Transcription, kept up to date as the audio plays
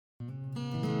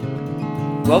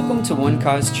Welcome to One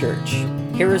Cause Church.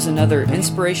 Here is another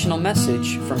inspirational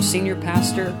message from Senior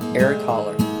Pastor Eric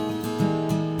Holler.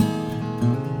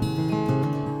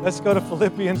 Let's go to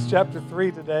Philippians chapter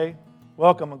 3 today.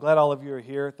 Welcome. I'm glad all of you are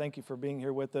here. Thank you for being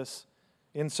here with us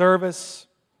in service,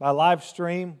 by live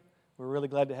stream. We're really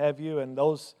glad to have you. And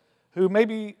those who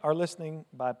maybe are listening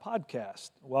by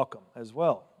podcast, welcome as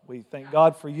well. We thank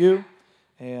God for you,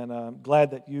 and I'm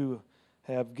glad that you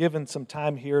have given some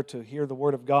time here to hear the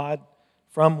Word of God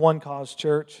from One Cause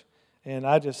Church. And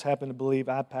I just happen to believe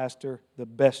I pastor the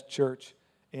best church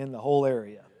in the whole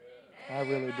area. I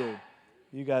really do.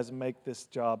 You guys make this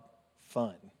job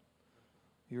fun.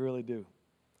 You really do.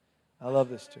 I love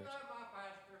this church.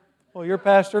 Well, your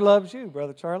pastor loves you,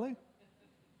 Brother Charlie.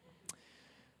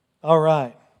 All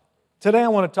right. Today I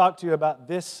want to talk to you about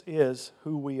this is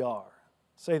who we are.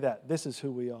 Say that. This is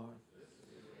who we are.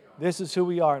 This is who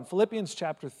we are. In Philippians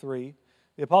chapter 3,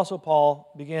 the Apostle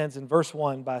Paul begins in verse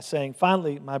 1 by saying,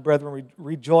 "Finally, my brethren,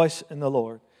 rejoice in the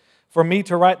Lord. For me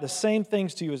to write the same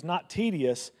things to you is not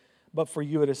tedious, but for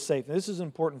you it is safe." Now, this is an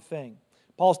important thing.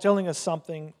 Paul's telling us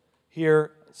something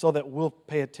here so that we'll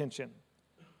pay attention,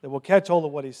 that we'll catch hold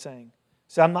of what he's saying.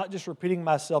 So I'm not just repeating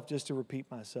myself just to repeat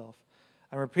myself.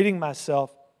 I'm repeating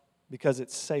myself because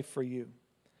it's safe for you.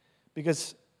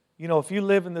 Because, you know, if you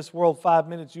live in this world 5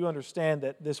 minutes, you understand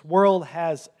that this world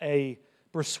has a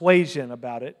persuasion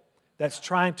about it that's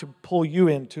trying to pull you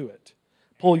into it.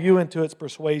 Pull you into its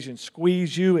persuasion,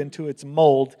 squeeze you into its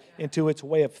mold, into its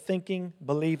way of thinking,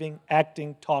 believing,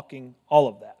 acting, talking, all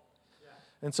of that.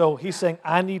 And so he's saying,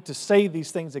 I need to say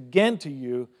these things again to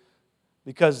you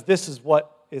because this is what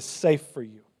is safe for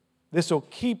you. This will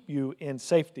keep you in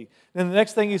safety. Then the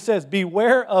next thing he says,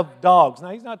 beware of dogs.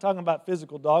 Now, he's not talking about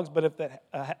physical dogs, but if that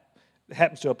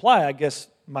happens to apply, I guess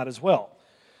might as well.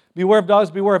 Beware of dogs,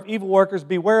 beware of evil workers,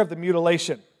 beware of the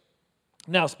mutilation.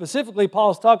 Now, specifically,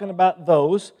 Paul's talking about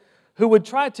those who would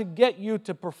try to get you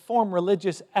to perform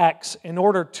religious acts in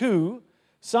order to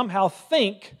somehow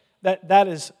think that that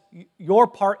is your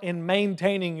part in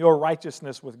maintaining your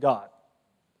righteousness with God.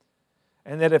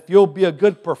 And that if you'll be a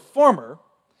good performer,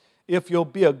 if you'll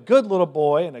be a good little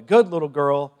boy and a good little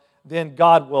girl, then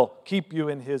God will keep you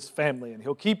in His family and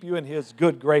He'll keep you in His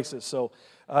good graces. So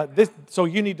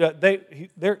you need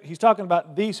to. He's talking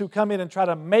about these who come in and try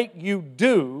to make you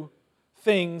do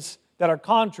things that are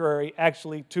contrary,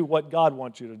 actually, to what God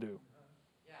wants you to do.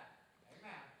 Yeah.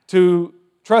 To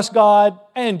trust God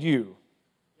and you.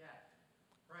 Yeah.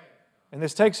 Right. And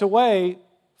this takes away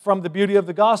from the beauty of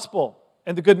the gospel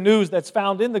and the good news that's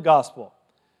found in the gospel.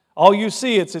 All you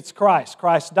see, it's Christ.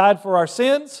 Christ died for our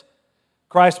sins.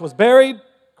 Christ was buried.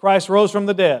 Christ rose from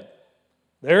the dead.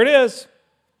 There it is.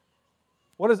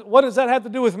 What does that have to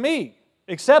do with me?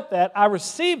 Except that I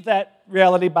received that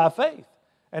reality by faith.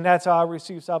 And that's how I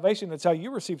receive salvation. That's how you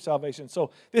receive salvation.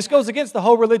 So this goes against the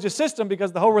whole religious system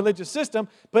because the whole religious system,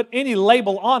 put any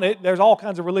label on it, there's all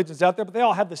kinds of religions out there, but they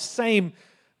all have the same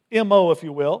MO, if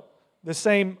you will, the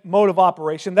same mode of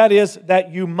operation. That is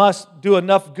that you must do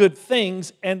enough good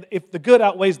things, and if the good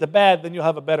outweighs the bad, then you'll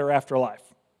have a better afterlife.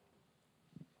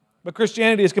 But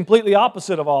Christianity is completely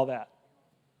opposite of all that.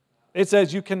 It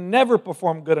says you can never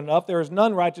perform good enough. There is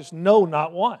none righteous, no,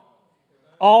 not one.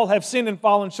 All have sinned and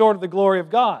fallen short of the glory of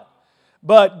God.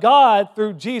 But God,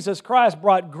 through Jesus Christ,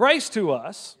 brought grace to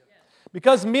us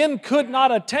because men could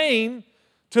not attain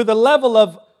to the level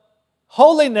of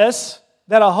holiness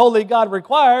that a holy God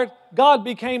required. God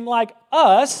became like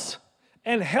us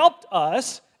and helped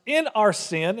us in our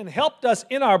sin and helped us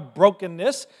in our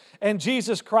brokenness. And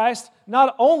Jesus Christ,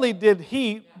 not only did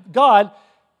God,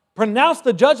 pronounced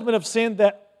the judgment of sin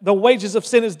that the wages of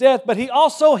sin is death, but He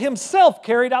also Himself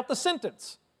carried out the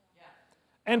sentence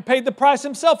and paid the price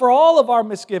Himself for all of our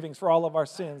misgivings, for all of our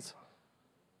sins,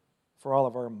 for all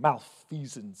of our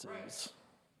malfeasances.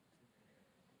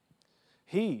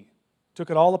 He took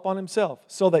it all upon Himself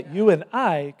so that you and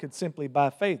I could simply, by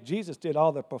faith, Jesus did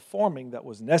all the performing that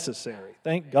was necessary.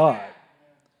 Thank God.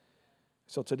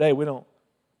 So today we don't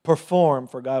perform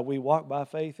for God. We walk by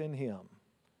faith in Him.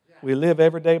 We live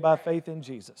every day by faith in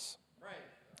Jesus.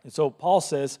 And so Paul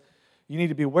says you need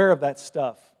to be aware of that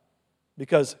stuff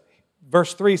because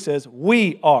verse 3 says,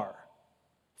 we are.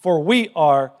 For we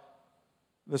are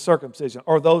the circumcision,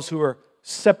 or those who are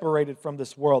separated from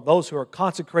this world, those who are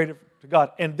consecrated to God.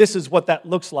 And this is what that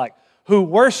looks like. Who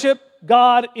worship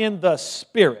God in the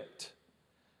Spirit,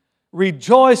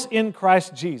 rejoice in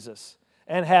Christ Jesus,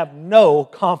 and have no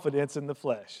confidence in the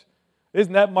flesh.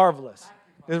 Isn't that marvelous?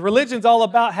 Because religion's all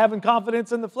about having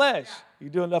confidence in the flesh. You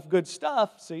do enough good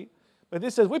stuff, see? But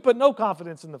this says we put no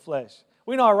confidence in the flesh.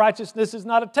 We know our righteousness is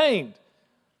not attained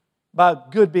by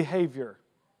good behavior.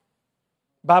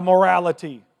 by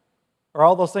morality. Are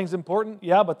all those things important?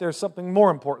 Yeah, but there's something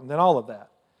more important than all of that.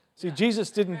 See, Jesus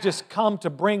didn't just come to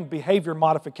bring behavior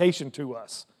modification to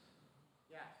us.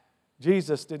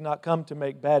 Jesus did not come to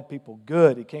make bad people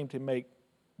good. He came to make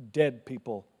dead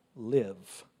people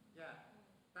live.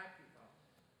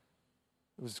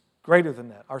 It was greater than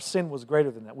that. Our sin was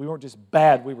greater than that. We weren't just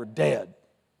bad, we were dead.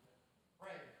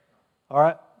 All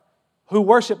right? Who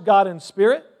worship God in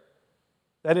spirit.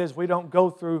 That is, we don't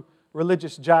go through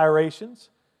religious gyrations.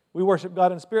 We worship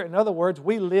God in spirit. In other words,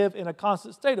 we live in a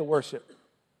constant state of worship.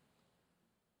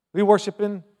 We worship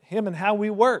in Him and how we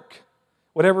work.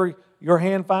 Whatever your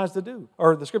hand finds to do.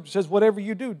 Or the Scripture says, whatever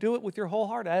you do, do it with your whole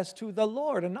heart as to the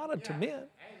Lord and not unto men. Amen.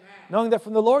 Knowing that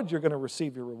from the Lord you're going to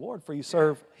receive your reward, for you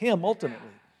serve Him ultimately.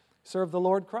 Serve the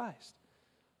Lord Christ.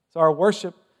 So our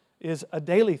worship is a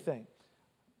daily thing.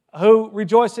 Who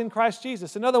rejoice in Christ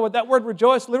Jesus. In other words, that word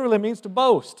rejoice literally means to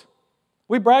boast.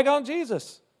 We brag on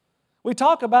Jesus. We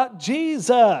talk about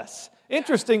Jesus.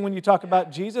 Interesting when you talk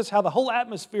about Jesus, how the whole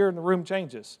atmosphere in the room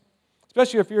changes.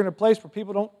 Especially if you're in a place where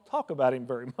people don't talk about Him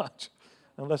very much,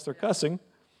 unless they're cussing.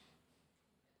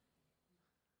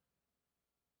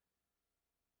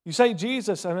 You say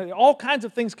Jesus, and all kinds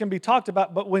of things can be talked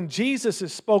about, but when Jesus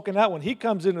is spoken out, when He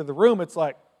comes into the room, it's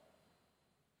like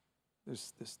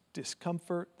there's this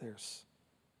discomfort, there's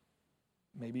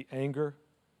maybe anger.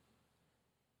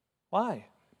 Why?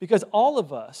 Because all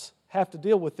of us have to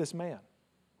deal with this man.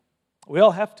 We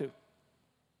all have to.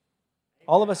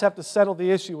 All of us have to settle the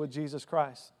issue with Jesus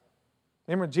Christ.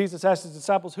 Remember, Jesus asked His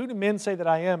disciples, who do men say that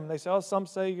I am? And they say, oh, some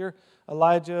say you're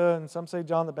Elijah, and some say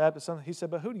John the Baptist. He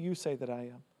said, but who do you say that I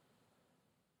am?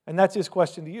 And that's His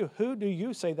question to you. Who do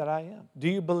you say that I am? Do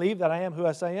you believe that I am who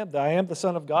I say I am? That I am the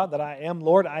Son of God, that I am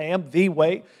Lord, I am the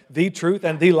way, the truth,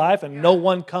 and the life, and no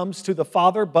one comes to the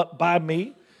Father but by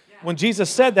me? When Jesus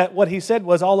said that, what He said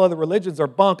was all other religions are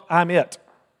bunk, I'm it.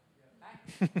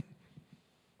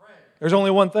 There's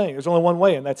only one thing, there's only one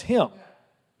way, and that's Him.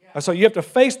 And so you have to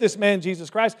face this man,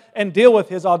 Jesus Christ, and deal with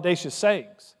His audacious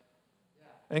sayings.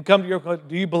 And come to your question,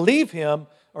 do you believe Him,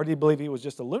 or do you believe He was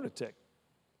just a lunatic?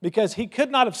 Because He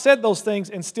could not have said those things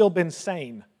and still been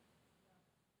sane.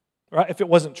 Right? If it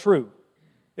wasn't true.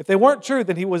 If they weren't true,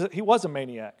 then he was a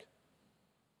maniac.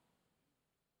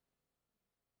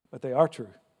 But they are true.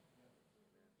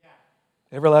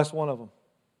 Every last one of them.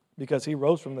 Because He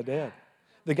rose from the dead.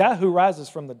 The guy who rises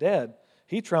from the dead,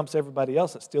 he trumps everybody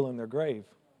else that's still in their grave.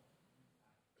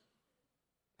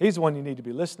 He's the one you need to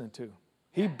be listening to.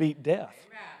 He beat death.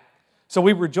 So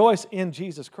we rejoice in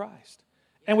Jesus Christ.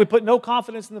 And we put no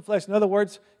confidence in the flesh. In other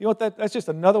words, you know what that's just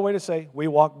another way to say we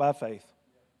walk by faith.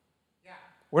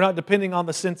 We're not depending on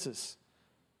the senses.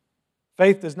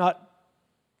 Faith is not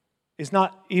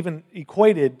even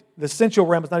equated, the sensual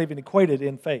realm is not even equated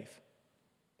in faith.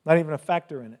 Not even a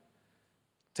factor in it.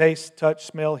 Taste, touch,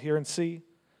 smell, hear, and see.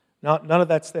 None of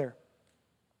that's there.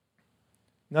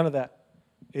 None of that.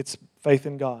 It's faith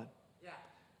in God.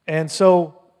 And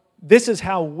so this is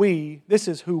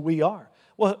who we are.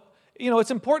 Well,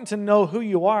 it's important to know who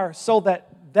you are so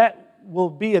that will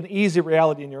be an easy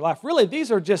reality in your life. Really, these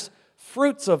are just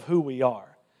fruits of who we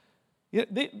are.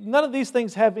 None of these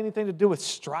things have anything to do with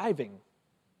striving.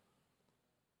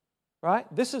 Right?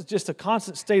 This is just a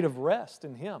constant state of rest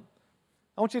in Him.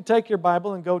 I want you to take your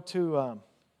Bible and go to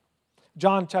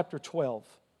John chapter 12.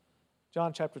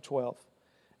 John chapter 12.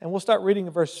 And we'll start reading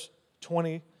in verse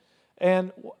 20.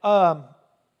 And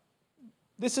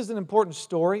this is an important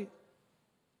story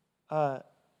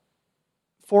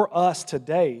for us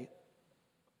today.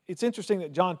 It's interesting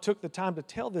that John took the time to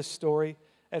tell this story.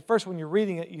 At first, when you're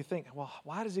reading it, you think, well,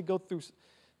 why does he go through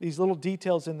these little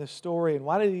details in this story? And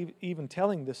why did he even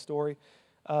telling this story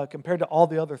compared to all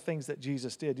the other things that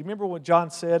Jesus did? Do you remember what John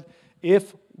said?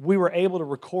 If we were able to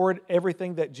record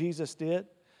everything that Jesus did,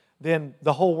 then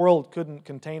the whole world couldn't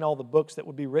contain all the books that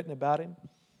would be written about Him.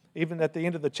 Even at the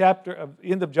end of the chapter,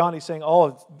 end of John, he's saying,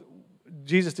 oh,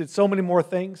 Jesus did so many more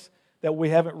things that we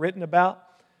haven't written about.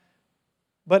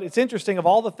 But it's interesting, of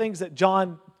all the things that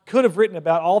John could have written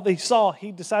about, all they saw,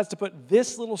 he decides to put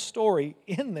this little story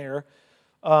in there.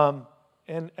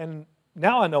 And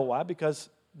now I know why, because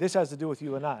this has to do with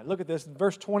you and I. Look at this,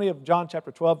 verse 20 of John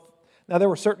chapter 12. Now there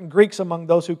were certain Greeks among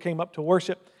those who came up to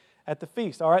worship at the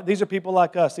feast. All right, these are people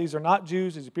like us. These are not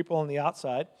Jews. These are people on the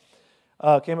outside.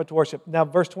 Came up to worship. Now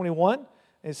verse 21,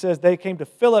 it says, they came to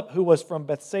Philip, who was from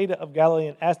Bethsaida of Galilee,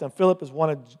 and asked him. Philip is one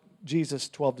of Jesus'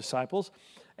 12 disciples.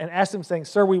 And asked him, saying,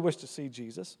 sir, we wish to see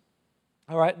Jesus.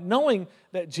 All right, knowing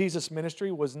that Jesus'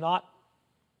 ministry was not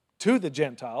to the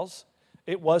Gentiles,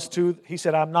 it was to, he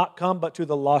said, I'm not come but to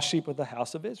the lost sheep of the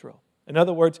house of Israel. In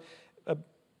other words,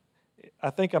 I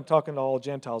think I'm talking to all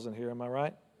Gentiles in here, am I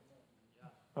right?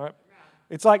 All right.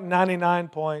 It's like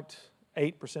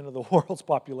 99.8% of the world's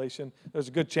population. There's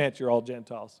a good chance you're all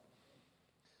Gentiles.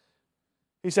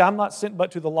 He said, I'm not sent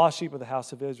but to the lost sheep of the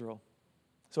house of Israel.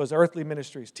 So his earthly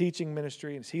ministry, his teaching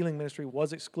ministry, and his healing ministry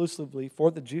was exclusively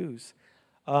for the Jews.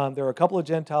 There were a couple of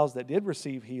Gentiles that did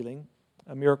receive healing,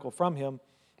 a miracle from him,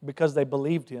 because they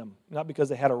believed him, not because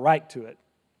they had a right to it,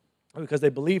 because they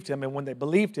believed him. And when they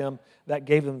believed him, that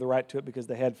gave them the right to it because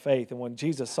they had faith. And when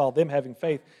Jesus saw them having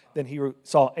faith, then he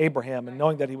saw Abraham. And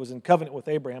knowing that he was in covenant with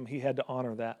Abraham, he had to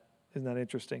honor that. Isn't that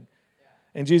interesting?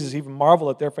 And Jesus even marveled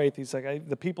at their faith. He's like, hey,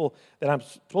 the people that I'm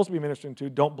supposed to be ministering to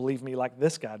don't believe me like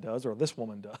this guy does or this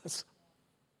woman does.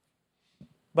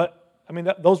 But, I mean,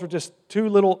 those were just two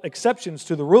little exceptions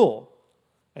to the rule.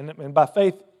 And by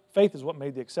faith is what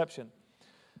made the exception.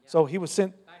 So he was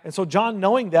sent. And so John,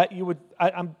 knowing that,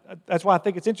 that's why I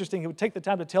think it's interesting, he would take the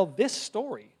time to tell this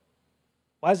story.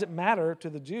 Why does it matter to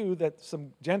the Jew that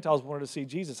some Gentiles wanted to see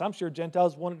Jesus? I'm sure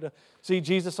Gentiles wanted to see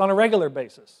Jesus on a regular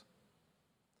basis.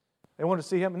 They wanted to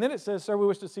see him. And then it says, sir, we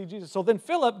wish to see Jesus. So then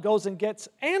Philip goes and gets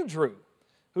Andrew,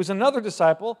 who's another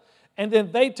disciple, and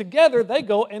then they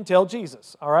go and tell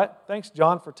Jesus. All right? Thanks,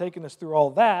 John, for taking us through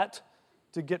all that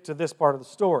to get to this part of the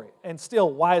story. And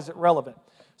still, why is it relevant?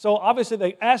 So obviously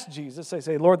they ask Jesus, they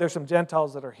say, Lord, there's some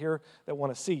Gentiles that are here that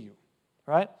want to see you.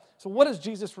 Right? So how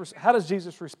does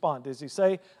Jesus respond? Does he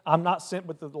say, I'm not sent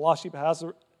with the lost sheep of the house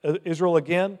of Israel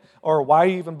again? Or why are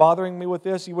you even bothering me with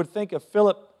this? You would think if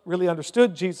Philip really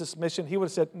understood Jesus' mission, he would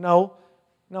have said, no,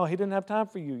 he didn't have time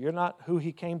for you. You're not who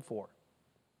he came for.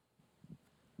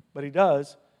 But he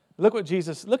does.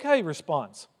 Look how he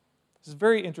responds. This is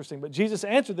very interesting. But Jesus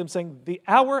answered them saying, the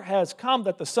hour has come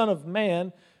that the Son of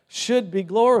Man should be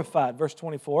glorified. Verse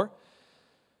 24.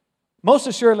 Most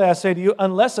assuredly I say to you,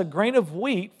 unless a grain of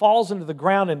wheat falls into the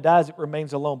ground and dies, it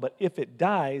remains alone. But if it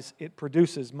dies, it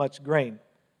produces much grain.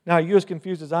 Now, are you as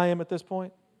confused as I am at this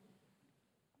point?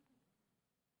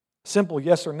 Simple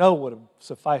yes or no would have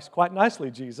sufficed quite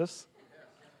nicely, Jesus.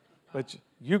 But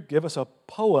you give us a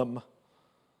poem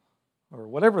or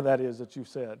whatever that is that you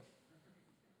said.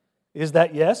 Is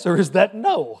that yes or is that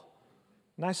no?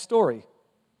 Nice story.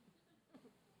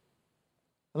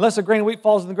 Unless a grain of wheat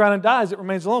falls in the ground and dies, it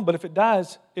remains alone. But if it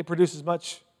dies, it produces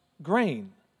much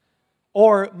grain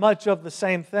or much of the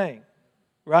same thing.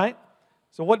 Right?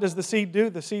 So what does the seed do?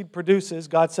 The seed produces.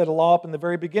 God set a law up in the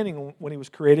very beginning when he was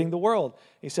creating the world.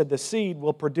 He said the seed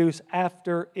will produce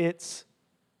after its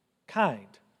kind.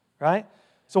 Right?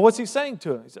 So what's he saying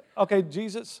to him? He said, okay,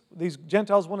 Jesus, these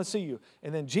Gentiles want to see you.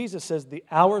 And then Jesus says the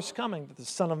hour's coming that the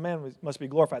Son of Man must be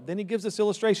glorified. Then he gives this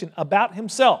illustration about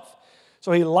himself.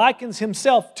 So he likens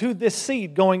himself to this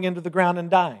seed going into the ground and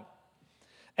dying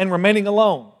and remaining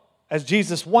alone. As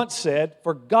Jesus once said,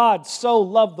 for God so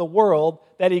loved the world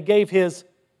that he gave his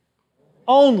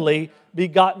only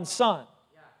begotten Son.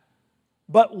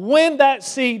 But when that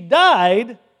seed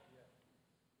died,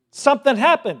 something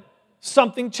happened.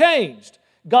 Something changed.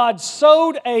 God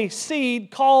sowed a seed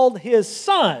called his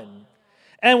Son.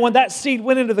 And when that seed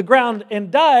went into the ground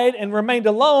and died and remained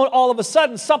alone, all of a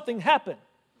sudden something happened.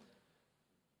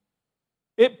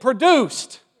 It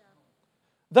produced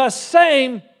the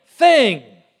same thing.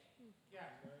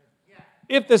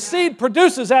 If the seed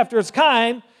produces after its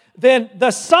kind, then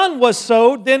the Son was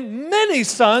sowed, then many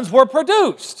sons were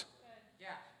produced.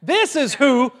 This is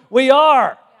who we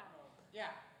are.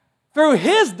 Through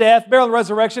his death, burial, and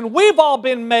resurrection, we've all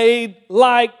been made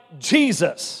like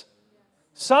Jesus,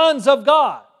 sons of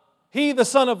God. He, the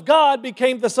Son of God,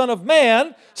 became the Son of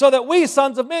Man so that we,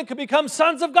 sons of men, could become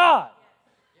sons of God.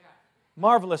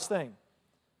 Marvelous thing.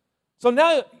 So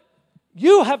now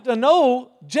you have to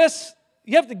know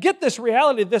you have to get this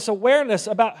reality, this awareness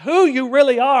about who you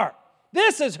really are.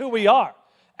 This is who we are.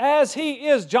 As he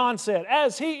is, John said,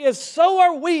 as he is, so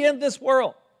are we in this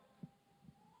world.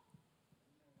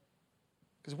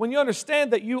 Because when you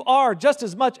understand that you are just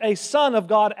as much a son of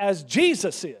God as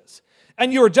Jesus is,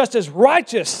 and you are just as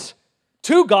righteous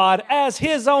to God as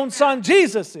his own son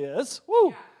Jesus is,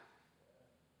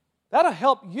 that'll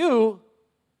help you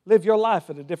live your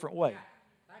life in a different way.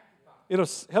 It'll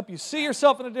help you see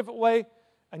yourself in a different way,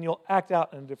 and you'll act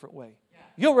out in a different way.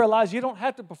 You'll realize you don't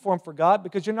have to perform for God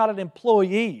because you're not an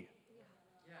employee.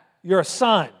 You're a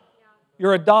son.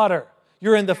 You're a daughter.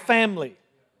 You're in the family.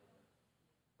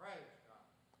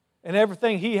 And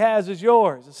everything he has is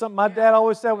yours. It's something my dad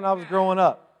always said when I was growing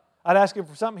up. I'd ask him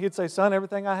for something, he'd say, son,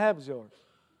 everything I have is yours.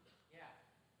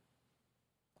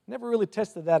 Never really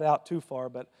tested that out too far,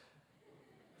 but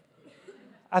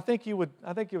I think he would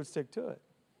stick to it.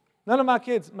 None of my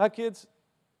kids,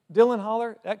 Dylan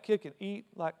Holler, that kid can eat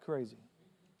like crazy.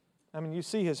 I mean, you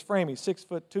see his frame. He's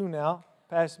 6'2" now,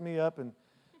 passed me up, and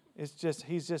he's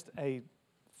just a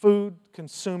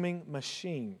food-consuming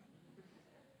machine.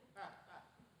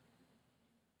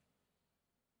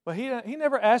 But he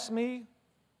never asked me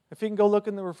if he can go look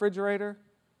in the refrigerator.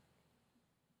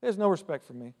 He has no respect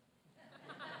for me.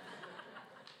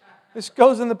 Just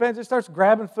goes in the pantry, starts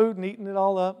grabbing food and eating it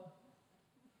all up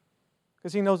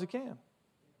because he knows he can.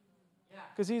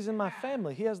 Because he's in my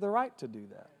family. He has the right to do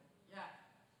that.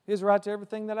 He has a right to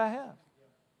everything that I have.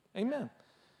 Amen.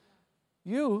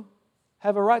 You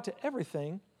have a right to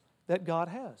everything that God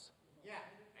has.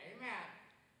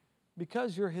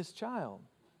 Because you're His child.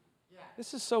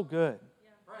 This is so good.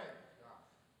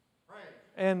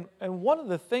 And one of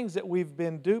the things that we've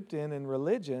been duped in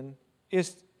religion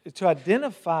is to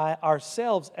identify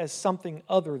ourselves as something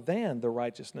other than the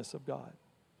righteousness of God.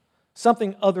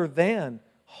 Something other than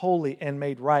holy and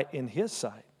made right in His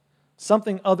sight.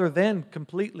 Something other than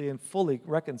completely and fully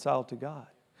reconciled to God.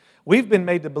 We've been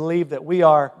made to believe that we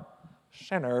are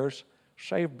sinners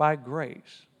saved by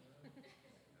grace.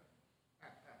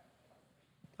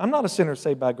 I'm not a sinner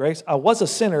saved by grace. I was a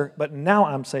sinner, but now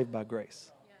I'm saved by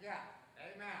grace.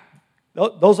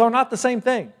 Those are not the same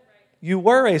thing. You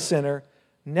were a sinner,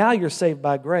 now you're saved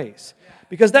by grace.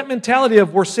 Because that mentality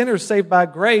of we're sinners saved by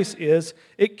grace is,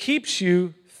 it keeps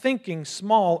you thinking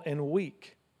small and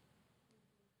weak.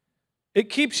 It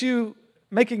keeps you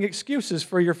making excuses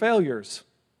for your failures.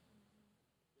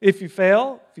 If you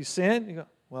fail, if you sin, you go,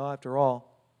 well, after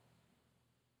all,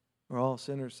 we're all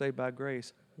sinners saved by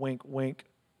grace. Wink, wink.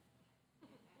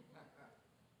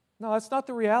 No, that's not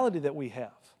the reality that we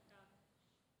have.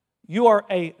 You are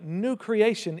a new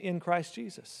creation in Christ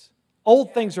Jesus.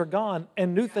 Old things are gone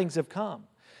and new things have come.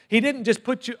 He didn't just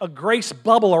put you a grace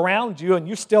bubble around you and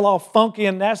you're still all funky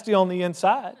and nasty on the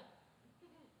inside.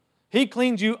 He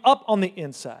cleaned you up on the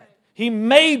inside. He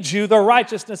made you the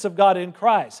righteousness of God in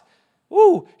Christ.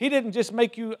 Ooh, He didn't just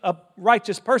make you a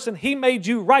righteous person. He made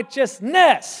you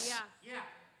righteousness.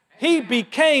 He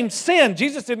became sin.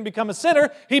 Jesus didn't become a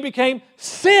sinner. He became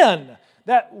sin,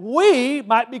 that we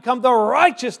might become the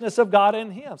righteousness of God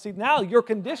in Him. See, now your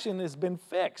condition has been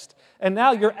fixed. And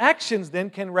now your actions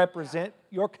then can represent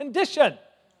your condition.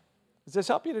 Does this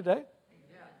help you today?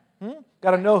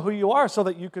 Got to know who you are so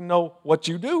that you can know what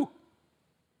you do.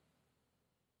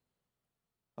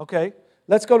 Okay,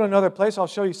 let's go to another place. I'll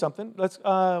show you something. Let's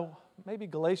maybe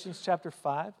Galatians chapter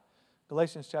 5.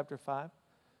 Galatians chapter 5.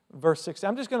 Verse 16.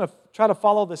 I'm just going to try to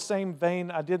follow the same vein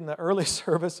I did in the early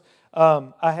service.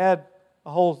 I had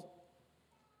a whole,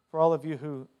 for all of you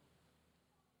who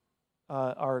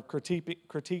are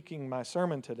critiquing my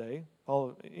sermon today,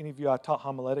 any of you I taught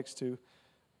homiletics to,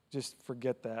 just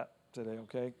forget that today,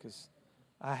 okay? Because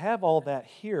I have all that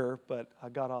here, but I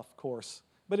got off course.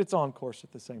 But it's on course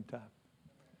at the same time.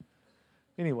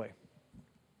 Anyway,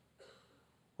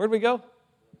 where'd we go?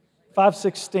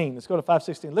 5:16. Let's go to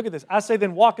 5:16. Look at this. I say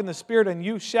then, walk in the Spirit, and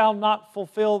you shall not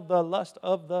fulfill the lust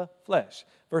of the flesh.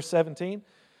 Verse 17.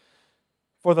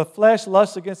 For the flesh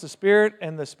lusts against the Spirit,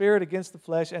 and the Spirit against the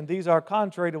flesh, and these are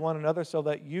contrary to one another, so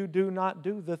that you do not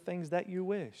do the things that you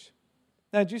wish.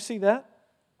 Now, did you see that?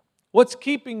 What's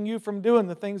keeping you from doing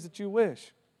the things that you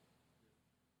wish?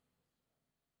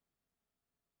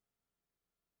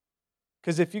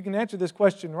 Because if you can answer this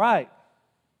question right,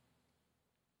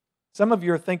 some of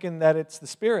you are thinking that it's the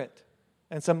Spirit,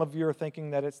 and some of you are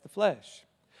thinking that it's the flesh.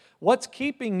 What's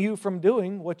keeping you from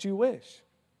doing what you wish?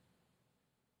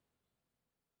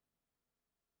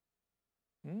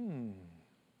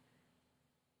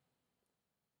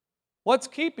 What's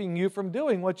keeping you from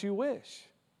doing what you wish?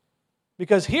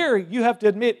 Because here you have to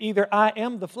admit either I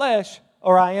am the flesh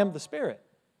or I am the Spirit.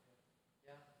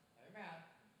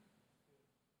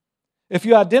 If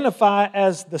you identify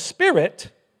as the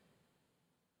Spirit,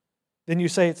 then you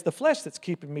say it's the flesh that's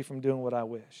keeping me from doing what I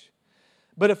wish.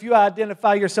 But if you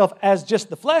identify yourself as just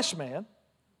the flesh man,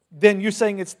 then you're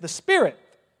saying it's the Spirit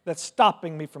that's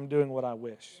stopping me from doing what I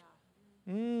wish.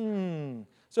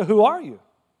 So who are you?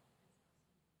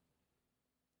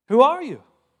 Who are you?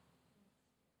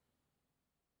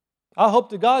 I hope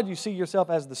to God you see yourself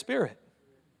as the Spirit.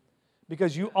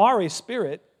 Because you are a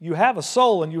spirit, you have a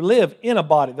soul, and you live in a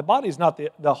body. The body is not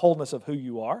the wholeness of who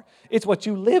you are. It's what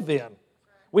you live in.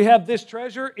 We have this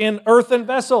treasure in earthen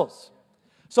vessels.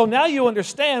 So now you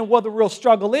understand what the real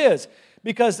struggle is.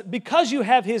 Because you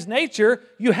have His nature,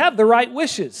 you have the right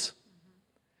wishes.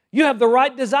 You have the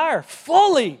right desire.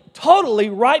 Fully, totally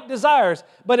right desires.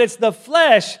 But it's the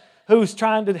flesh who's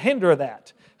trying to hinder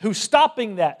that. who's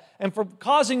stopping that and for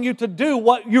causing you to do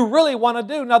what you really want to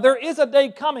do. Now, there is a day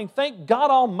coming, thank God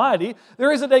Almighty,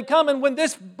 there is a day coming when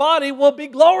this body will be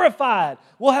glorified.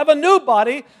 We'll have a new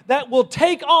body that will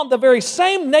take on the very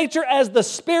same nature as the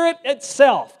Spirit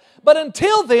itself. But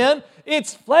until then,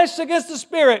 it's flesh against the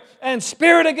Spirit and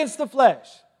spirit against the flesh.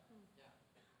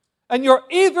 And you're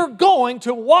either going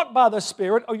to walk by the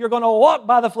Spirit or you're going to walk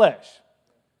by the flesh.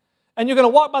 And you're going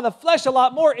to walk by the flesh a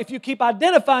lot more if you keep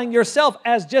identifying yourself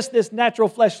as just this natural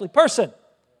fleshly person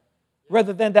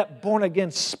rather than that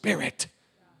born-again spirit.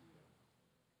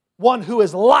 One who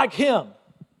is like Him.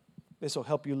 This will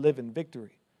help you live in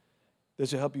victory.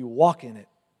 This will help you walk in it.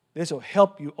 This will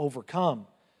help you overcome.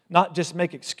 Not just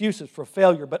make excuses for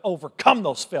failure, but overcome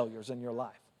those failures in your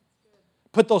life.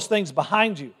 Put those things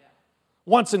behind you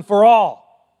once and for all.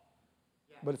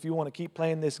 But if you want to keep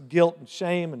playing this guilt and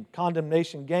shame and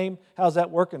condemnation game, how's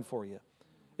that working for you?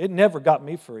 It never got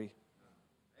me free.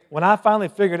 When I finally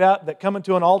figured out that coming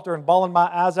to an altar and bawling my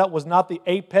eyes out was not the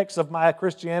apex of my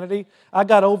Christianity, I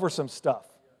got over some stuff.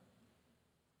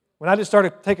 When I just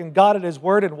started taking God at His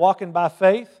word and walking by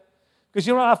faith, because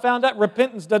you know what I found out?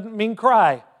 Repentance doesn't mean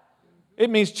cry.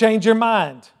 It means change your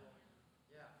mind.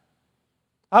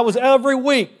 I was every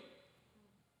week.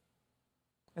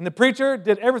 And the preacher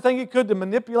did everything he could to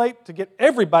manipulate to get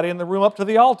everybody in the room up to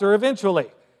the altar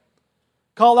eventually.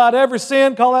 Call out every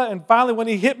sin, and finally when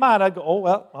he hit mine, I'd go, oh,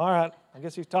 well, all right, I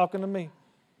guess he's talking to me.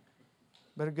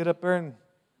 Better get up there and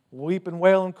weep and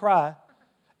wail and cry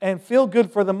and feel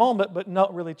good for the moment, but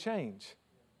not really change.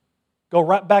 Go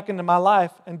right back into my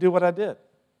life and do what I did.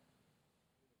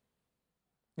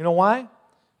 You know why?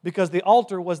 Because the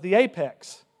altar was the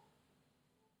apex.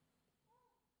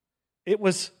 It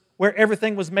was where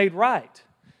everything was made right.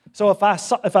 So if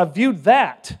I viewed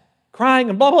that, crying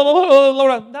and blah, blah, blah, blah,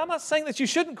 blah, blah, now I'm not saying that you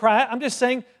shouldn't cry. I'm just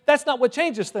saying that's not what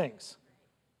changes things.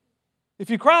 If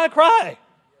you cry, cry.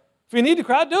 If you need to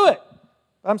cry, do it.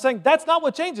 I'm saying that's not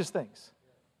what changes things.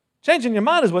 Changing your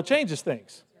mind is what changes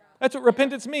things. That's what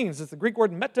repentance means. It's the Greek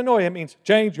word metanoia. It means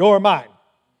change your mind.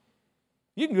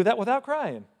 You can do that without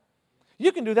crying.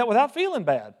 You can do that without feeling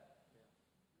bad.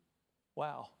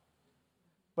 Wow.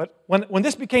 But when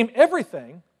this became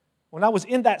everything, when I was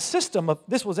in that system of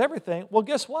this was everything, well,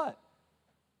 guess what?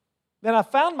 Then I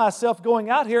found myself going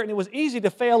out here and it was easy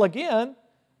to fail again.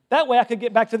 That way I could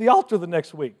get back to the altar the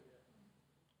next week.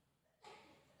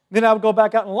 Then I would go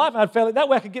back out in life and I'd fail. That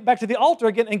way I could get back to the altar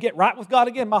again and get right with God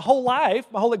again. My whole life,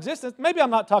 my whole existence, maybe I'm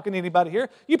not talking to anybody here.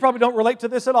 You probably don't relate to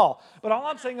this at all. But all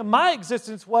I'm saying in my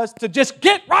existence was to just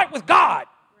get right with God.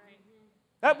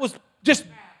 That was just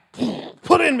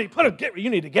put in me. You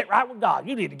need to get right with God.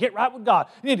 You need to get right with God.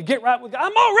 You need to get right with God.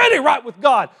 I'm already right with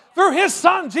God through His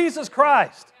Son, Jesus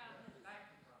Christ.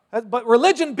 But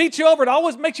religion beats you over. It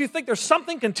always makes you think there's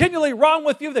something continually wrong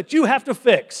with you that you have to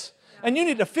fix. And you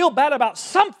need to feel bad about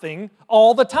something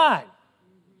all the time.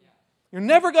 You're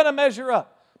never going to measure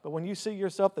up. But when you see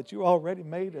yourself that you're already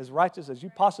made as righteous as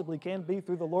you possibly can be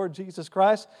through the Lord Jesus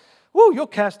Christ, you'll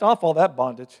cast off all that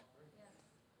bondage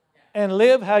and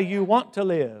live how you want to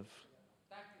live.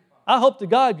 I hope to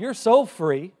God you're so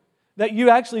free that you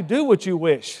actually do what you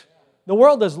wish. The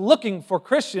world is looking for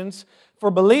Christians, for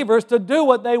believers to do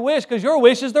what they wish because your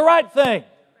wish is the right thing.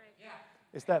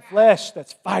 It's that flesh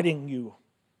that's fighting you.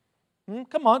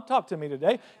 Come on, talk to me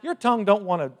today. Your tongue don't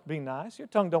want to be nice. Your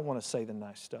tongue don't want to say the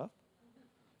nice stuff.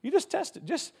 You just test it,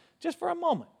 just for a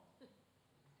moment.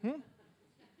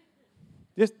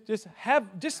 Just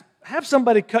have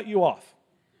somebody cut you off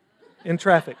in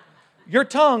traffic. Your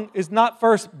tongue is not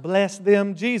first, bless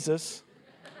them, Jesus.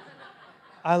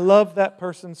 I love that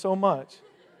person so much.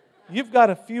 You've got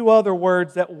a few other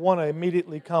words that want to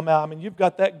immediately come out. I mean, you've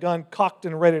got that gun cocked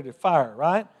and ready to fire,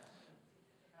 right?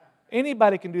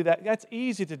 Anybody can do that. That's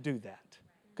easy to do that.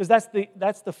 Because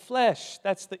that's the flesh.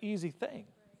 That's the easy thing.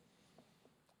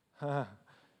 But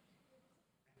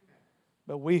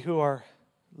we who are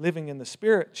living in the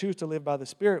Spirit, choose to live by the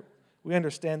Spirit, we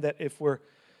understand that if we're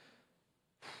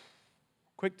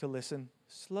quick to listen,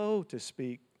 slow to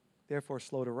speak, therefore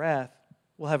slow to wrath,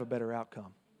 we'll have a better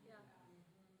outcome.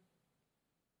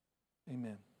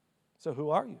 Amen. So who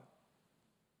are you?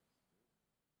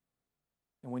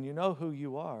 And when you know who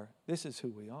you are, this is who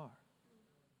we are.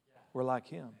 We're like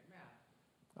Him.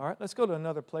 All right, let's go to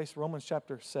another place, Romans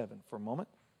chapter 7 for a moment.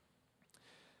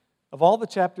 Of all the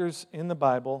chapters in the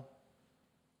Bible,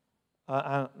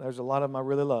 there's a lot of them I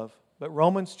really love, but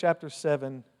Romans chapter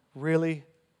 7 really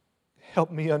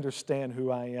helped me understand who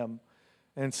I am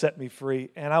and set me free.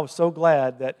 And I was so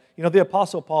glad that, the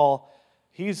Apostle Paul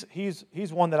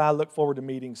he's one that I look forward to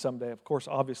meeting someday, of course,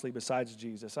 obviously, besides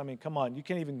Jesus. I mean, come on, you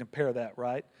can't even compare that,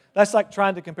 right? That's like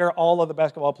trying to compare all other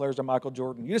basketball players to Michael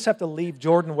Jordan. You just have to leave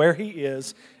Jordan where he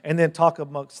is and then talk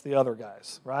amongst the other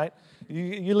guys, right?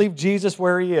 You leave Jesus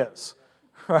where he is,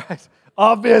 right?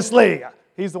 Obviously,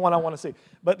 he's the one I want to see.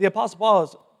 But the Apostle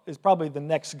Paul is probably the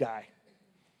next guy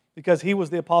because he was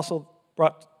the apostle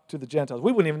brought to the Gentiles.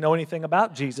 We wouldn't even know anything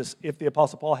about Jesus if the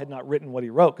Apostle Paul had not written what he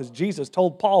wrote, because Jesus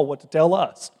told Paul what to tell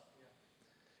us.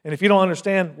 And if you don't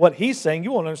understand what he's saying,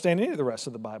 you won't understand any of the rest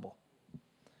of the Bible.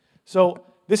 So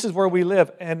this is where we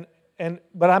live.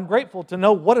 But I'm grateful to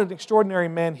know what an extraordinary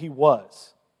man he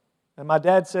was. And my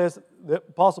dad says that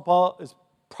Apostle Paul is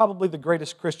probably the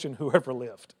greatest Christian who ever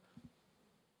lived.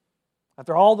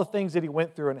 After all the things that he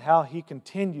went through and how he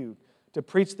continued to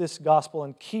preach this gospel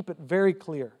and keep it very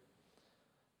clear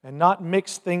and not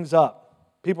mix things up.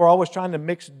 People are always trying to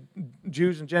mix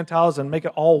Jews and Gentiles and make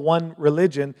it all one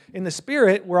religion. In the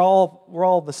Spirit, we're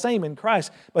all the same in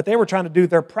Christ, but they were trying to do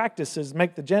their practices,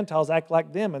 make the Gentiles act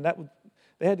like them, and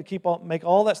they had to make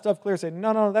all that stuff clear, say,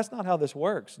 no, that's not how this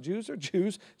works. Jews are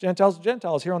Jews, Gentiles are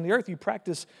Gentiles. Here on the earth, you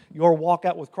practice your walk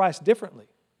out with Christ differently.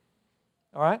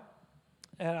 All right?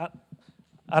 And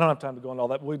I don't have time to go into all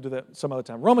that. We'll do that some other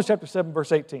time. Romans chapter 7,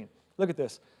 verse 18. Look at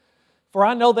this. For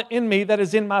I know that in me, that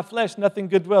is in my flesh, nothing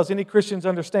good dwells. Any Christians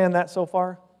understand that so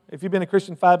far? If you've been a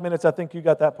Christian 5 minutes, I think you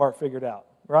got that part figured out,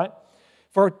 right?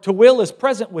 For to will is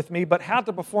present with me, but how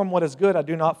to perform what is good I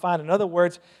do not find. In other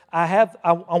words, I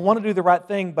want to do the right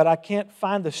thing, but I can't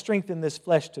find the strength in this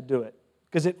flesh to do it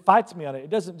because it fights me on it. It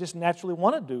doesn't just naturally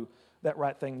want to do that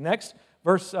right thing. Next,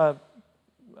 verse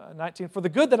 19. For the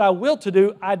good that I will to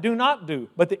do, I do not do,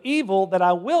 but the evil that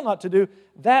I will not to do,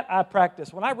 that I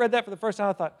practice. When I read that for the first time,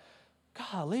 I thought,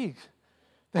 golly,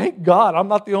 thank God I'm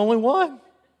not the only one.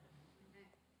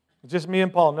 Just me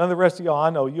and Paul. None of the rest of y'all, I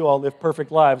know you all live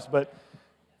perfect lives, but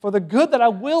for the good that I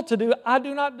will to do, I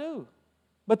do not do.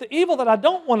 But the evil that I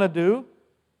don't want to do,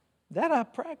 that I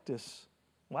practice.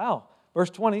 Wow. Verse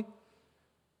 20.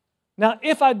 Now,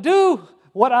 if I do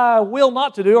what I will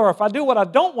not to do, or if I do what I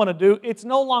don't want to do, it's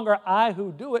no longer I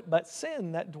who do it, but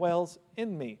sin that dwells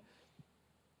in me.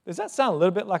 Does that sound a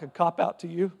little bit like a cop-out to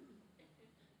you?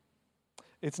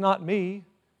 It's not me,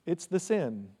 it's the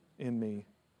sin in me.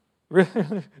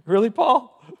 Really,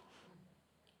 Paul?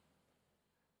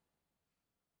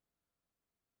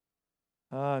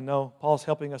 No, Paul's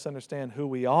helping us understand who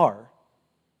we are.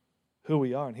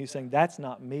 And he's saying, that's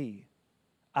not me.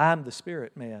 I'm the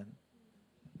Spirit man.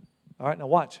 All right, now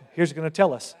watch. Here's going to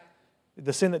tell us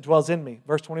the sin that dwells in me.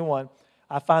 Verse 21,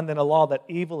 I find in a law that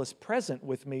evil is present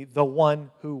with me, the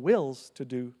one who wills to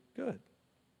do good.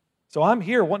 So I'm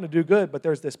here wanting to do good, but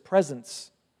there's this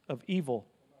presence of evil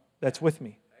that's with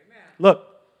me. Amen. Look,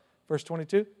 verse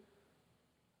 22.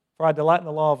 For I delight in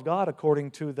the law of God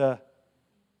according to the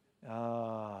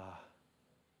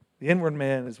inward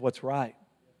man is what's right.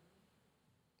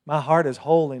 My heart is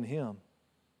whole in Him.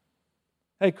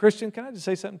 Hey, Christian, can I just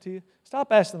say something to you?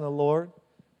 Stop asking the Lord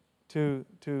to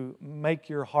make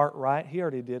your heart right. He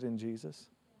already did in Jesus.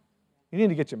 You need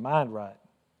to get your mind right.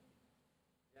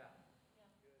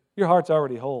 Your heart's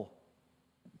already whole.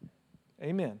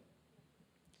 Amen.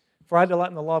 For I delight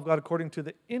in the law of God according to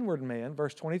the inward man,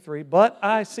 verse 23. But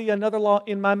I see another law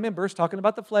in my members, talking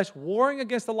about the flesh, warring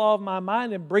against the law of my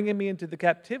mind and bringing me into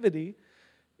captivity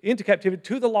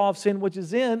to the law of sin which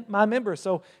is in my members.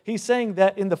 So he's saying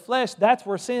that in the flesh, that's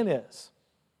where sin is.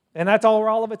 And that's all where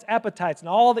all of its appetites and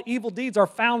all the evil deeds are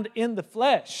found in the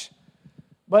flesh.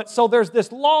 But so there's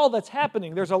this law that's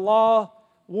happening. There's a law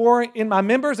warring in my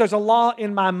members. There's a law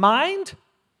in my mind.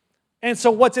 And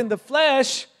so what's in the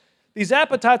flesh, these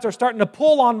appetites are starting to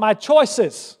pull on my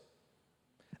choices.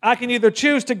 I can either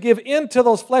choose to give in to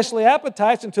those fleshly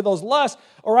appetites and to those lusts,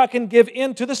 or I can give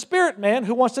in to the Spirit man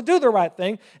who wants to do the right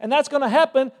thing. And that's going to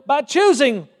happen by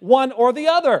choosing one or the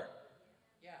other.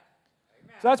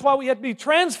 So that's why we have to be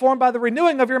transformed by the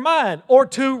renewing of your mind, or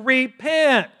to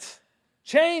repent.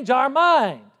 Change our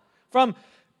mind from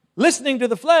listening to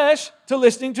the flesh to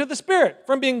listening to the Spirit.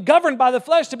 From being governed by the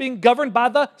flesh to being governed by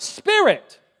the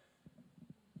Spirit.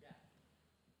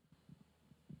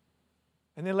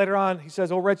 And then later on, he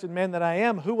says, O wretched man that I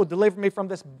am, who will deliver me from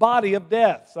this body of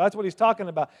death? So that's what he's talking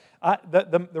about.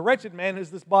 The wretched man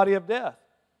is this body of death.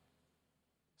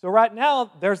 So right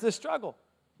now, there's this struggle.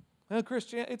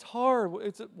 Christian, it's hard.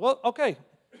 Well, okay,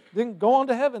 then go on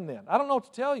to heaven then. I don't know what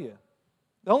to tell you.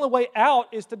 The only way out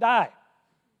is to die.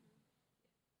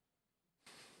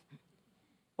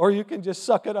 Or you can just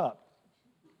suck it up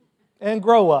and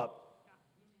grow up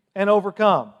and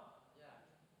overcome.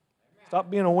 Stop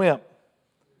being a wimp.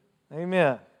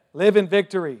 Amen. Live in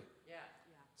victory.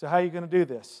 So how are you going to do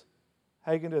this?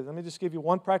 How are you going to do it? Let me just give you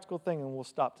one practical thing and we'll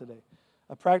stop today.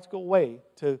 A practical way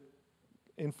to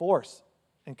enforce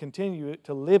and continue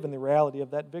to live in the reality of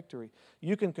that victory.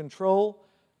 You can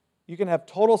have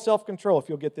total self-control if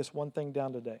you'll get this one thing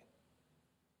down today.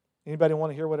 Anybody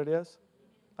want to hear what it is?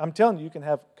 I'm telling you, you can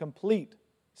have complete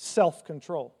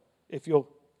self-control if you'll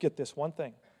get this one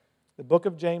thing. The book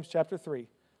of James, chapter 3,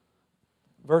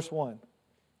 verse 1.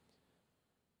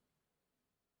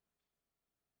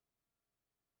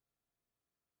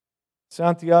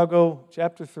 Santiago,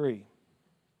 chapter 3.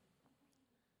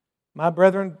 My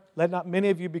brethren, let not many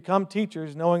of you become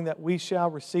teachers, knowing that we shall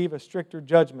receive a stricter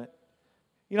judgment.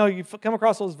 You know, you come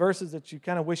across those verses that you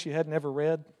kind of wish you had never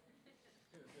read.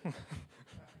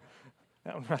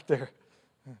 That one right there.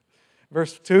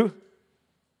 Verse 2.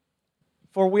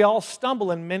 For we all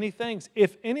stumble in many things.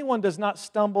 If anyone does not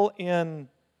stumble in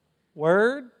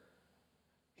word,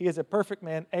 he is a perfect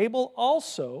man, able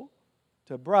also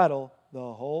to bridle the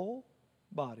whole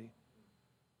body.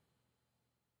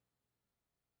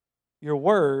 Your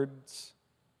words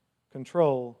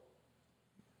control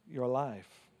your life.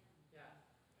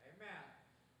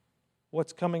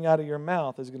 What's coming out of your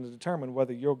mouth is going to determine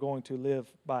whether you're going to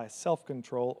live by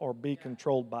self-control or be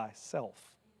controlled by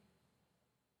self.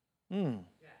 It's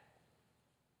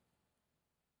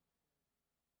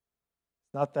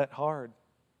not that hard.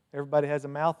 Everybody has a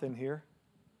mouth in here,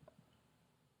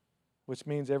 which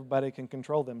means everybody can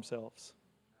control themselves.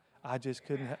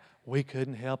 We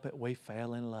couldn't help it. We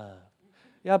fell in love.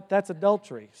 Yep, that's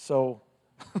adultery. So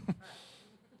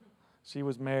she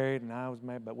was married and I was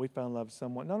married, but we fell in love with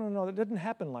someone. No, it didn't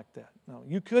happen like that. No,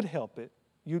 you could help it.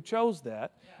 You chose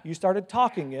that. You started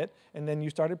talking it, and then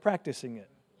you started practicing it.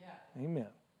 Amen.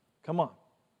 Come on.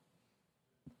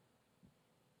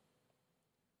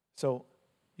 So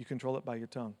you control it by your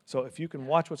tongue. So if you can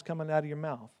watch what's coming out of your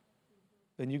mouth,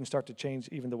 then you can start to change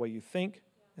even the way you think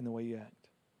and the way you act.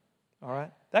 All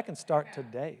right? That can start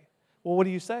today. Well, what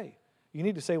do you say? You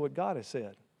need to say what God has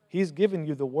said. He's given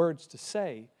you the words to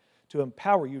say to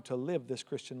empower you to live this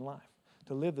Christian life,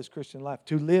 to live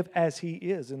as He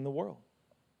is in the world.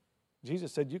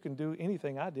 Jesus said, you can do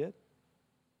anything I did.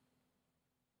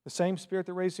 The same Spirit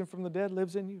that raised Him from the dead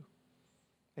lives in you.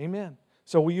 Amen.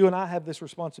 So you and I have this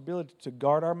responsibility to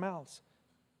guard our mouths.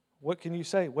 What can you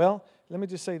say? Well, let me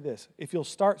just say this. If you'll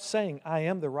start saying, I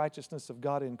am the righteousness of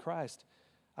God in Christ,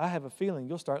 I have a feeling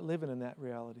you'll start living in that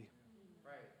reality.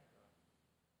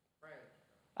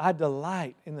 I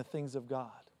delight in the things of God.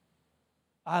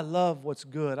 I love what's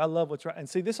good. I love what's right. And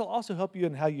see, this will also help you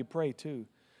in how you pray too.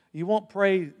 You won't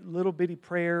pray little bitty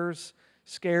prayers,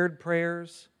 scared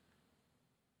prayers.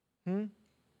 I'm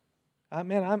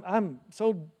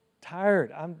so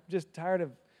tired. I'm just tired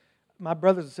of my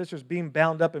brothers and sisters being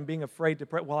bound up and being afraid to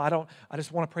pray. Well, I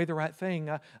just want to pray the right thing.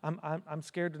 I'm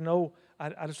scared to know.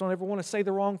 I just don't ever want to say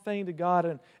the wrong thing to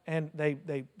God. And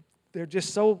they're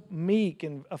just so meek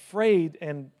and afraid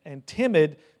and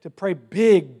timid to pray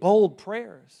big, bold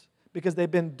prayers because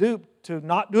they've been duped to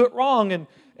not do it wrong,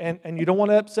 and you don't want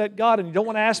to upset God, and you don't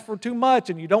want to ask for too much,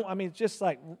 and it's just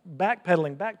like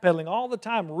backpedaling all the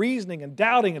time, reasoning and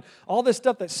doubting and all this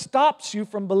stuff that stops you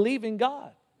from believing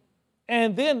God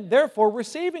and then therefore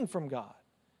receiving from God.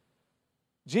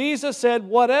 Jesus said,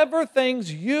 whatever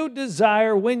things you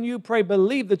desire when you pray,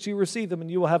 believe that you receive them and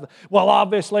you will have them. Well,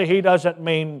 obviously, He doesn't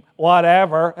mean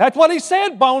whatever. That's what He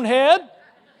said, bonehead.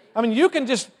 I mean, you can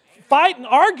just fight and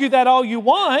argue that all you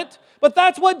want, but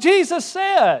that's what Jesus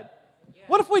said.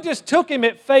 What if we just took Him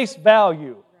at face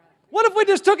value? What if we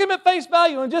just took Him at face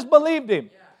value and just believed Him?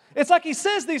 It's like He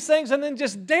says these things and then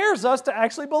just dares us to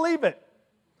actually believe it.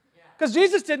 Because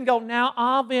Jesus didn't go, now,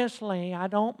 obviously, I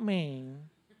don't mean...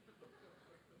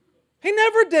 He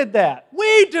never did that.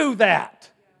 We do that.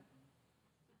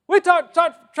 We start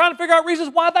trying to figure out reasons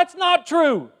why that's not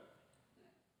true.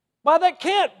 Why that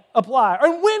can't apply,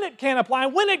 or when it can apply,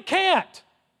 and when it can't.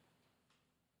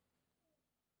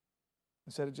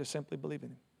 Instead of just simply believing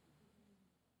Him.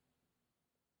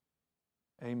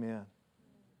 Amen.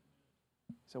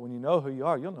 So when you know who you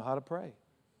are, you'll know how to pray.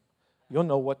 You'll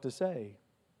know what to say.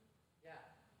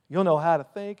 You'll know how to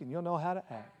think, and you'll know how to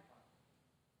act.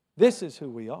 This is who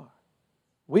we are.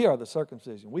 We are the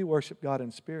circumcision. We worship God in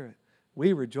spirit.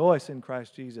 We rejoice in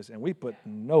Christ Jesus, and we put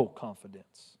no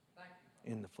confidence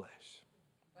in the flesh.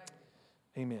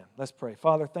 Amen. Let's pray.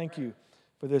 Father, thank You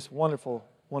for this wonderful,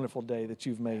 wonderful day that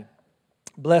You've made.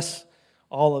 Bless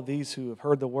all of these who have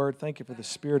heard the word. Thank You for the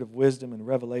spirit of wisdom and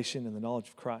revelation and the knowledge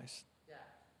of Christ.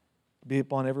 Be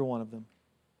upon every one of them,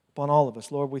 upon all of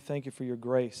us. Lord, we thank You for Your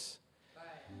grace.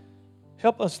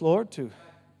 Help us, Lord, to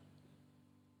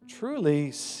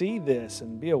truly see this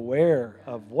and be aware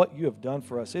of what you have done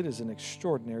for us, it is an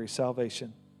extraordinary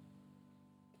salvation.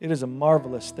 It is a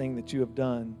marvelous thing that you have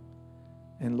done.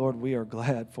 And Lord, we are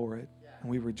glad for it, and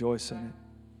we rejoice in it.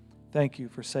 Thank you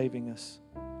for saving us.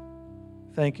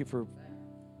 Thank you for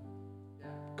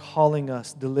calling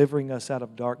us, delivering us out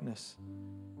of darkness,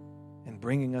 and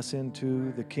bringing us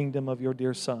into the kingdom of your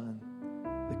dear Son,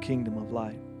 the kingdom of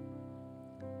light.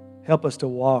 Help us to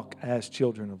walk as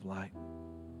children of light,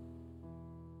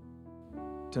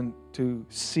 to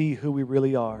see who we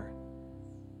really are,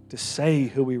 to say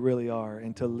who we really are,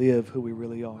 and to live who we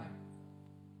really are.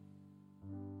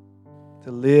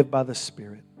 To live by the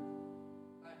Spirit.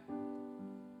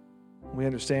 We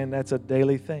understand that's a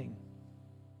daily thing.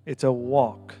 It's a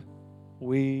walk.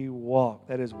 We walk.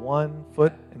 That is one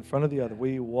foot in front of the other.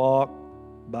 We walk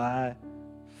by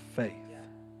faith.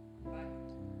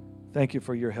 Thank you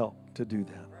for your help to do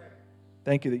that.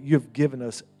 Thank you that you've given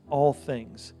us all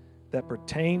things that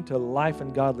pertain to life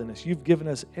and godliness. You've given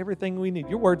us everything we need.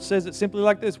 Your word says it simply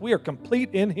like this: we are complete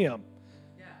in Him.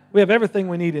 We have everything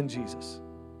we need in Jesus.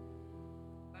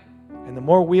 And the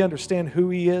more we understand who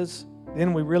He is,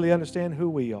 then we really understand who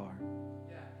we are.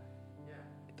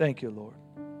 Thank you, Lord.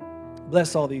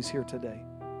 Bless all these here today.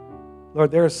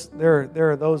 Lord, there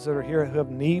are those that are here who have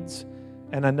needs,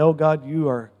 and I know, God, you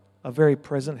are a very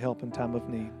present help in time of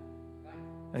need.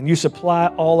 And you supply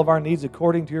all of our needs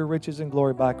according to your riches and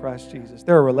glory by Christ Jesus.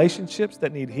 There are relationships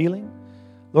that need healing.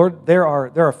 Lord, there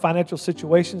are financial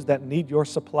situations that need your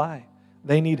supply.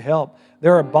 They need help.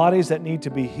 There are bodies that need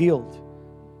to be healed.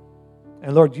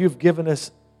 And Lord, you've given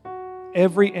us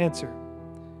every answer.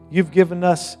 You've given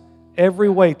us every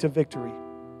way to victory.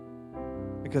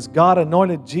 Because God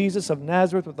anointed Jesus of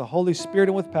Nazareth with the Holy Spirit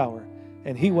and with power,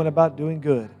 and He went about doing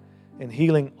good and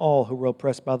healing all who were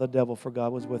oppressed by the devil, for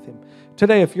God was with Him.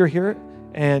 Today, if you're here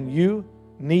and you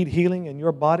need healing in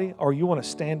your body, or you want to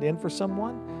stand in for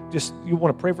someone, you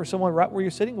want to pray for someone right where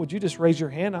you're sitting, would you just raise your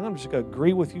hand? I'm just going to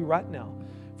agree with you right now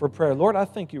for prayer. Lord, I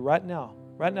thank you right now.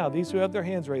 Right now, these who have their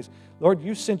hands raised, Lord,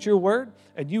 you sent your word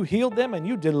and you healed them and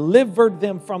you delivered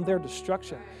them from their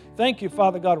destruction. Thank you,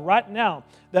 Father God, right now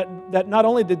that not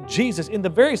only did Jesus, in the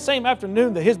very same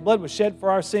afternoon that His blood was shed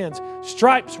for our sins,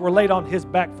 stripes were laid on His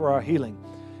back for our healing.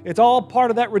 It's all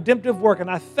part of that redemptive work, and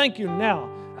I thank you now.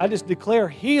 I just declare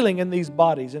healing in these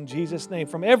bodies in Jesus' name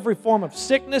from every form of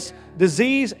sickness,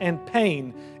 disease, and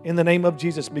pain in the name of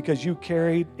Jesus, because you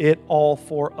carried it all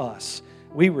for us.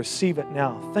 We receive it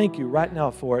now. Thank you right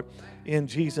now for it in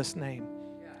Jesus' name.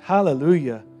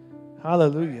 Hallelujah.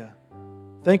 Hallelujah.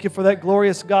 Thank you for that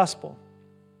glorious gospel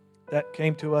that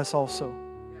came to us also.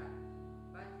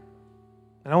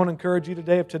 And I want to encourage you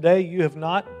today, if today you have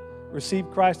not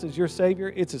received Christ as your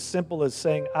Savior, it's as simple as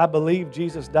saying, I believe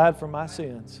Jesus died for my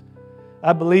sins.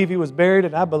 I believe He was buried,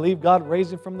 and I believe God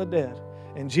raised Him from the dead.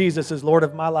 And Jesus is Lord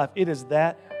of my life. It is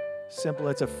that simple.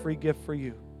 It's a free gift for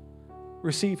you.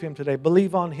 Receive Him today.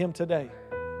 Believe on Him today.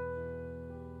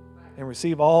 And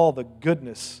receive all the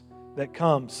goodness that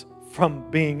comes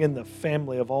from being in the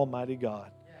family of Almighty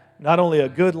God. Not only a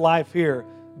good life here,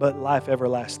 but life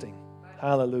everlasting.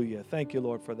 Hallelujah. Thank you,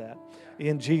 Lord, for that.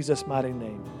 In Jesus' mighty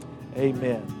name,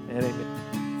 amen and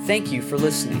amen. Thank you for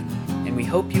listening, and we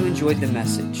hope you enjoyed the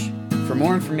message. For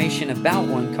more information about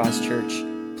One Cause Church,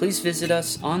 please visit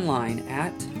us online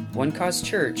at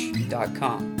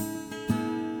onecausechurch.com.